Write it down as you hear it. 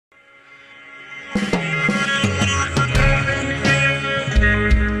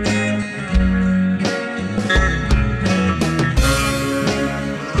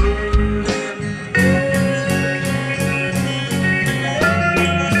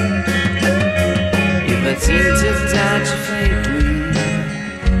seem to touch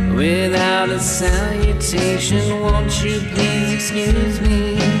faintly without a salutation. Won't you please excuse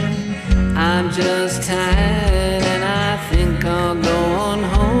me? I'm just tired and I think I'll go on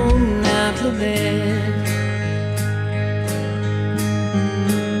home now to bed.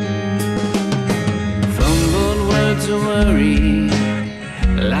 Fumbled words of worry,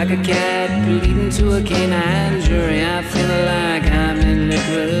 like a cat pleading to a canine jury. I feel like I'm in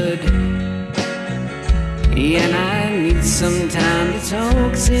liquid, and I need some time to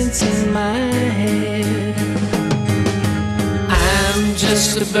talk sense in my head. I'm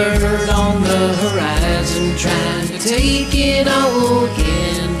just a bird on the horizon, trying to take it all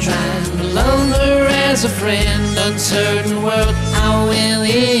in, trying to love her as a friend. Uncertain world, how will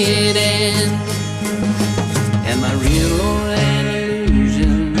it end? Am I real or an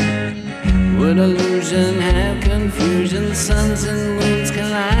illusion? Would illusion have confusion? Suns and moons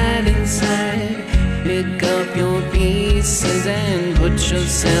collide inside. Pick up your pieces and put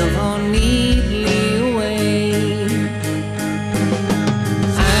yourself on neatly away.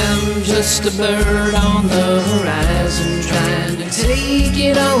 I'm just a bird on the horizon, trying to take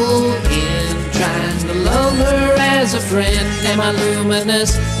it all in, trying to love her as a friend. Am I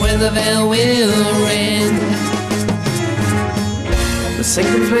luminous where the veil will rend? The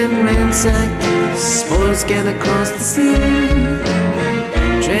seconds went ransacked, spores get across the sea.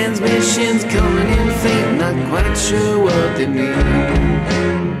 Transmissions coming in faint, not quite sure what they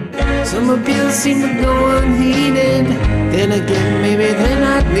mean. Some appeals seem to go unheeded, then again maybe they're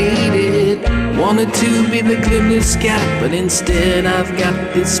not needed. Wanted to be the clear sky, but instead I've got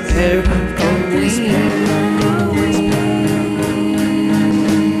this pair of wings.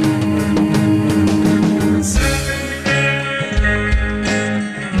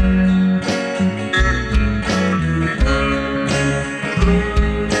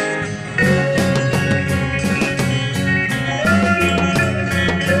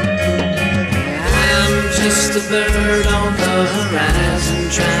 Just a bird on the horizon,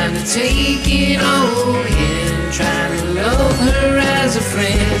 trying to take it all in, trying to love her as a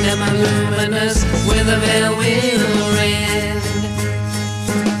friend. Am I luminous where the veil will rend?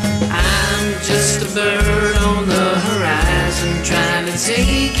 I'm just a bird on the horizon, trying to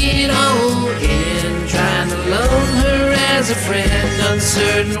take it all in, trying to love her as a friend.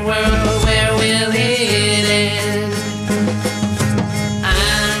 Uncertain world, where will it end?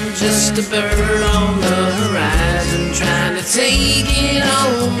 Just a bird on the horizon, trying to take it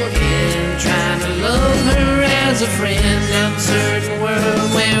all in, trying to love her as a friend. Uncertain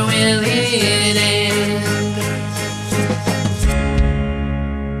world, where will it end?